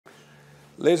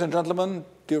Ladies and gentlemen,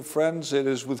 dear friends, it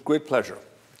is with great pleasure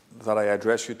that I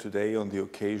address you today on the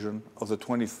occasion of the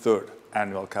 23rd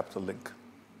Annual Capital Link.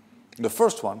 The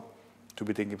first one to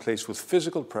be taking place with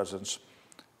physical presence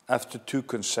after 2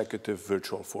 consecutive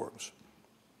virtual forums.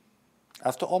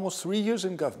 After almost 3 years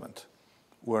in government,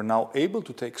 we are now able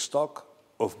to take stock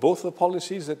of both the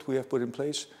policies that we have put in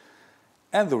place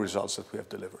and the results that we have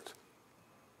delivered.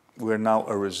 We are now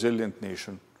a resilient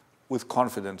nation with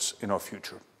confidence in our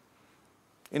future.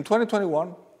 In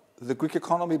 2021, the Greek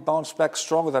economy bounced back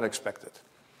stronger than expected,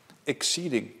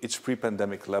 exceeding its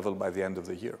pre-pandemic level by the end of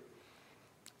the year.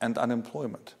 And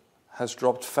unemployment has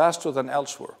dropped faster than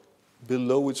elsewhere,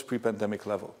 below its pre-pandemic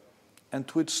level, and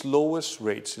to its lowest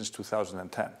rate since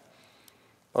 2010.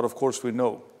 But of course, we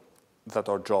know that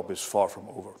our job is far from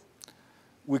over.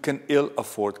 We can ill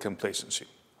afford complacency.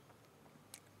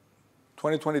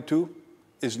 2022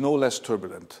 is no less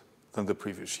turbulent than the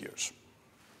previous years.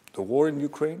 The war in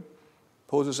Ukraine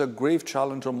poses a grave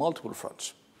challenge on multiple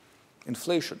fronts.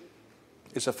 Inflation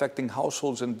is affecting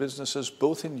households and businesses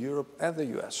both in Europe and the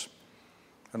US.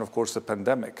 And of course, the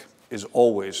pandemic is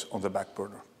always on the back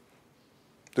burner.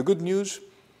 The good news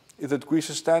is that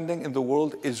Greece's standing in the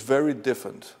world is very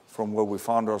different from where we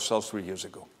found ourselves 3 years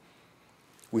ago.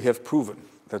 We have proven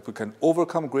that we can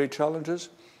overcome great challenges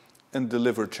and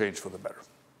deliver change for the better.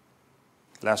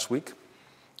 Last week,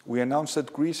 we announced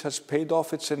that Greece has paid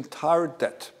off its entire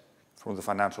debt from the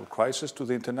financial crisis to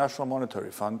the International Monetary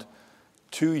Fund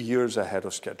 2 years ahead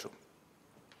of schedule.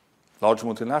 Large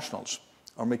multinationals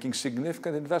are making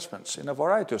significant investments in a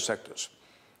variety of sectors,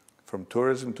 from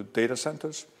tourism to data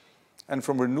centers, and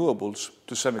from renewables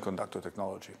to semiconductor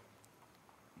technology.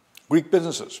 Greek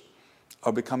businesses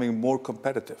are becoming more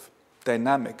competitive,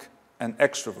 dynamic, and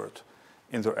extrovert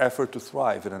in their effort to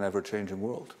thrive in an ever-changing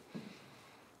world.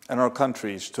 And our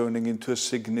country is turning into a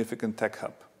significant tech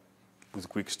hub, with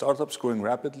Greek startups growing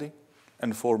rapidly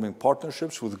and forming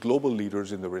partnerships with global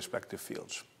leaders in their respective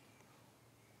fields.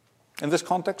 In this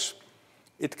context,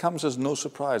 it comes as no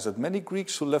surprise that many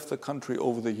Greeks who left the country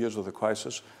over the years of the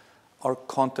crisis are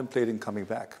contemplating coming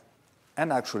back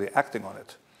and actually acting on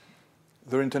it.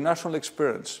 Their international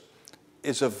experience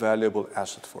is a valuable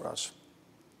asset for us.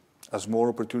 As more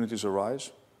opportunities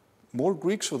arise, more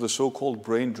Greeks of the so-called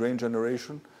brain drain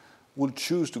generation will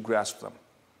choose to grasp them.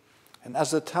 And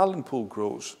as the talent pool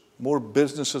grows, more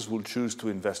businesses will choose to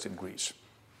invest in Greece,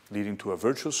 leading to a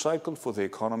virtuous cycle for the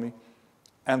economy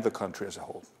and the country as a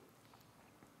whole.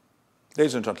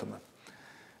 Ladies and gentlemen,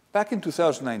 back in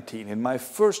 2019, in my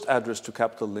first address to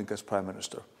Capital Link as Prime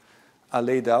Minister, I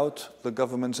laid out the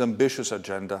government's ambitious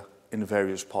agenda in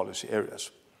various policy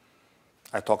areas.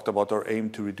 I talked about our aim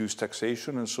to reduce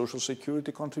taxation and social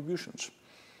security contributions.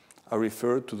 I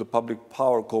referred to the Public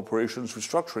Power Corporation's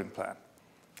restructuring plan,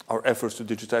 our efforts to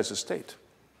digitize the state,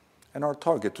 and our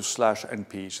target to slash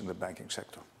NPEs in the banking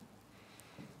sector.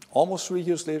 Almost 3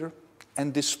 years later,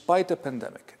 and despite the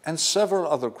pandemic and several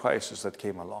other crises that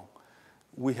came along,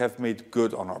 we have made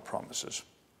good on our promises.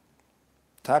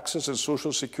 Taxes and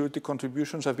social security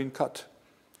contributions have been cut.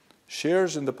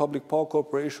 Shares in the Public Power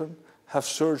Corporation have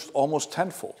surged almost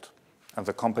tenfold, and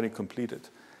the company completed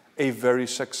a very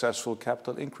successful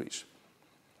capital increase.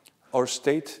 Our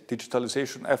state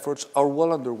digitalization efforts are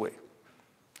well underway,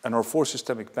 and our 4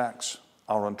 systemic banks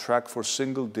are on track for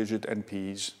single-digit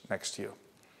NPEs next year.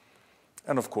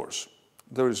 And of course,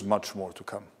 there is much more to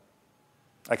come.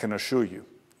 I can assure you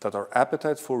that our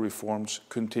appetite for reforms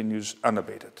continues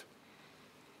unabated.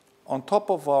 On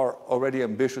top of our already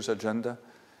ambitious agenda,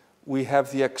 we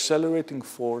have the accelerating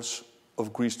force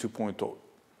of Greece 2.0,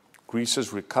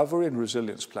 Greece's Recovery and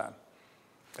Resilience Plan,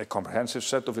 a comprehensive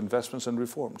set of investments and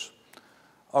reforms.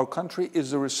 Our country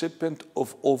is the recipient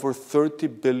of over 30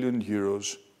 billion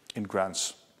euros in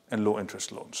grants and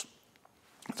low-interest loans.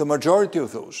 The majority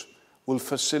of those will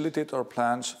facilitate our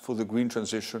plans for the green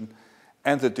transition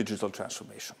and the digital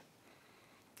transformation.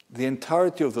 The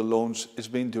entirety of the loans is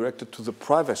being directed to the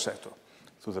private sector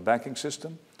through the banking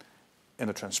system in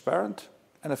a transparent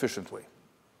and efficient way.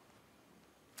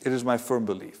 It is my firm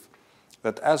belief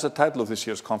that, as the title of this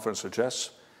year's conference suggests,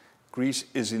 Greece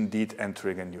is indeed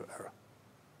entering a new era.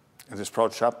 In this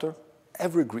proud chapter,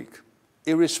 every Greek,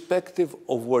 irrespective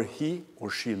of where he or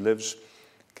she lives,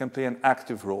 can play an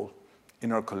active role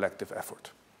in our collective effort.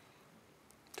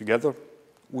 Together,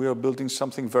 we are building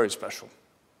something very special,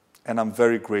 and I'm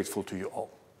very grateful to you all.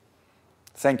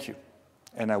 Thank you,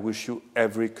 and I wish you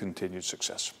every continued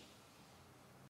success.